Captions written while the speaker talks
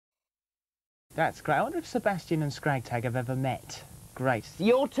That's great. I wonder if Sebastian and Scragtag have ever met. Great.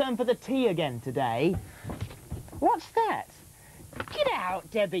 Your turn for the tea again today. What's that? Get out,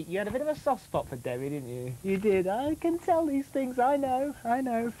 Debbie. You had a bit of a soft spot for Debbie, didn't you? You did. I can tell these things. I know.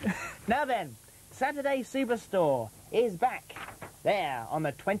 Now then, Saturday Superstore is back there on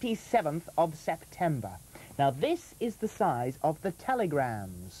the 27th of September. Now, this is the size of the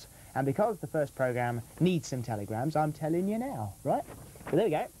telegrams. And because the first programme needs some telegrams, I'm telling you now, right? So there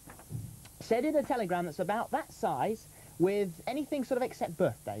we go. Send in a telegram that's about that size with anything sort of except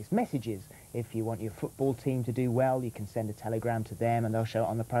birthdays, messages. If you want your football team to do well, you can send a telegram to them and they'll show it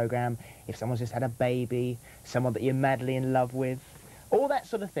on the programme. If someone's just had a baby, someone that you're madly in love with, all that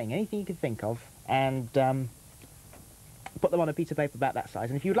sort of thing, anything you can think of, and put them on a piece of paper about that size.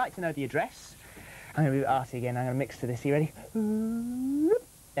 And if you'd like to know the address, I'm going to be arty again. I'm going to mix to this. Are you ready?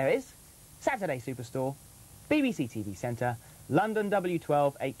 There it is. Saturday Superstore, BBC TV Centre, London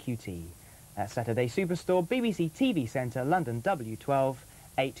W12 8QT. That's Saturday Superstore, BBC TV Centre, London W12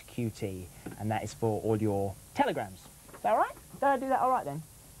 8QT. And that is for all your telegrams. Is that all right? Did I do that all right then?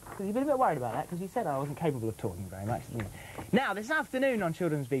 Because you've been a bit worried about that, because you said I wasn't capable of talking very much, didn't you? Now, this afternoon on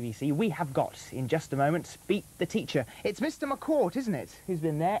Children's BBC, we have got, in just a moment, Beat the Teacher. It's Mr McCourt, isn't it, who's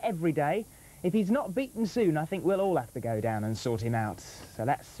been there every day. If he's not beaten soon, I think we'll all have to go down and sort him out. So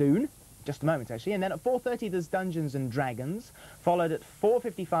that's soon. Just a moment, actually. And then at 4:30, there's Dungeons and Dragons, followed at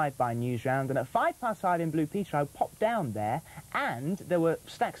 4:55 by Newsround, and at 5:05 in Blue Peter, I popped down there, and there were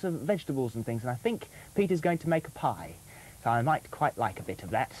stacks of vegetables and things, and I think Peter's going to make a pie. So I might quite like a bit of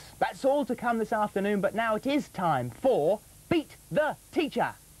that. That's all to come this afternoon, but now it is time for Beat the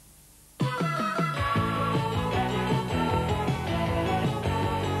Teacher.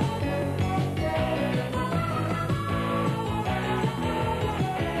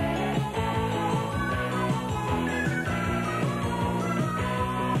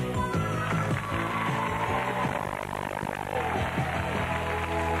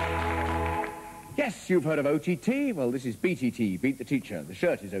 Yes, you've heard of OTT. Well, this is BTT, Beat the Teacher. The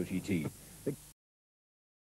shirt is OTT.